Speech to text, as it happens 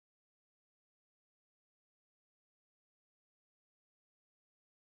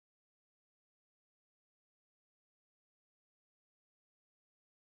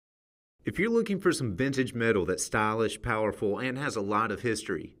If you're looking for some vintage metal that's stylish, powerful, and has a lot of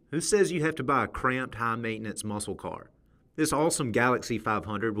history, who says you have to buy a cramped, high-maintenance muscle car? This awesome Galaxie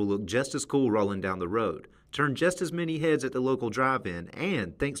 500 will look just as cool rolling down the road, turn just as many heads at the local drive-in,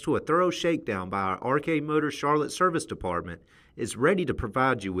 and, thanks to a thorough shakedown by our Heuring Motors Charlotte Service Department, is ready to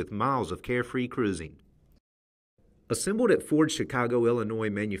provide you with miles of carefree cruising. Assembled at Ford's Chicago, Illinois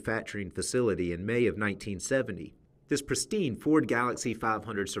manufacturing facility in May of 1970, this pristine Ford Galaxie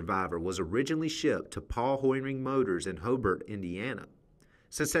 500 Survivor was originally shipped to Paul Heuring Motors in Hobart, Indiana.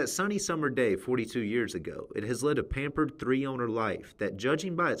 Since that sunny summer day 42 years ago, it has led a pampered three-owner life that,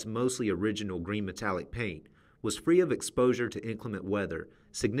 judging by its mostly original green metallic paint, was free of exposure to inclement weather,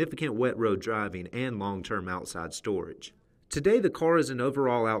 significant wet road driving, and long-term outside storage. Today, the car is in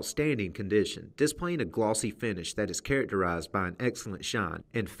overall outstanding condition, displaying a glossy finish that is characterized by an excellent shine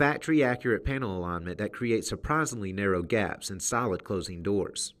and factory-accurate panel alignment that creates surprisingly narrow gaps and solid closing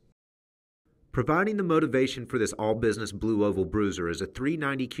doors. Providing the motivation for this all-business blue oval bruiser is a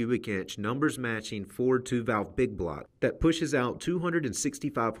 390 cubic inch numbers-matching Ford 2-valve big block that pushes out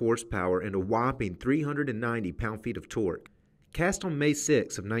 265 horsepower and a whopping 390 pound-feet of torque. Cast on May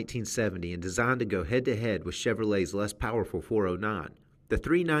 6 of 1970 and designed to go head-to-head with Chevrolet's less powerful 409, the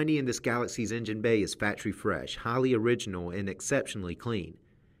 390 in this Galaxie's engine bay is factory fresh, highly original, and exceptionally clean.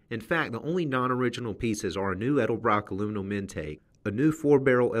 In fact, the only non-original pieces are a new Edelbrock aluminum intake, a new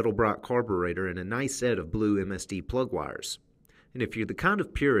 4-barrel Edelbrock carburetor, and a nice set of blue MSD plug wires. And if you're the kind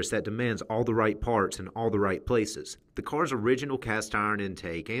of purist that demands all the right parts in all the right places, the car's original cast iron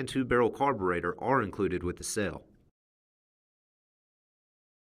intake and 2-barrel carburetor are included with the sale.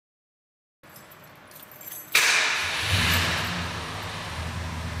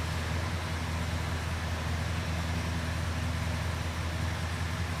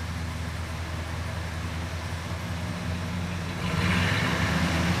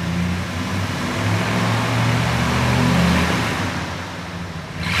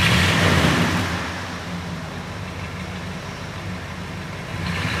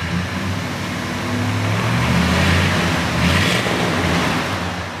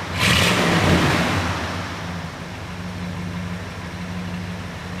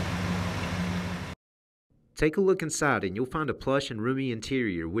 Take a look inside and you'll find a plush and roomy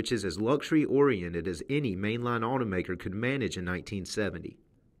interior which is as luxury-oriented as any mainline automaker could manage in 1970.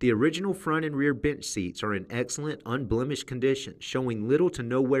 The original front and rear bench seats are in excellent, unblemished condition, showing little to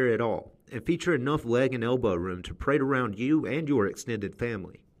no wear at all, and feature enough leg and elbow room to parade around you and your extended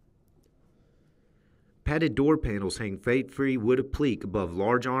family. Padded door panels hang fade-free wood applique above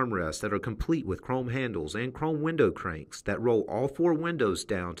large armrests that are complete with chrome handles and chrome window cranks that roll all 4 windows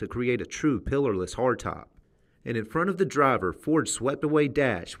down to create a true pillarless hardtop. And in front of the driver, Ford's swept-away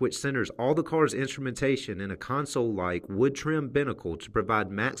dash, which centers all the car's instrumentation in a console-like wood-trim binnacle to provide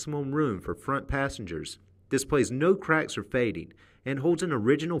maximum room for front passengers, displays no cracks or fading, and holds an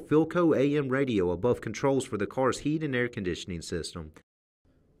original Philco AM radio above controls for the car's heat and air conditioning system.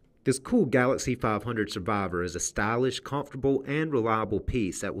 This cool Galaxie 500 Survivor is a stylish, comfortable, and reliable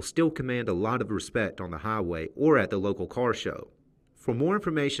piece that will still command a lot of respect on the highway or at the local car show. For more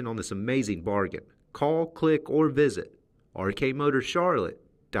information on this amazing bargain, call, click, or visit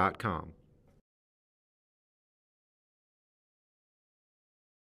rkmotorscharlotte.com.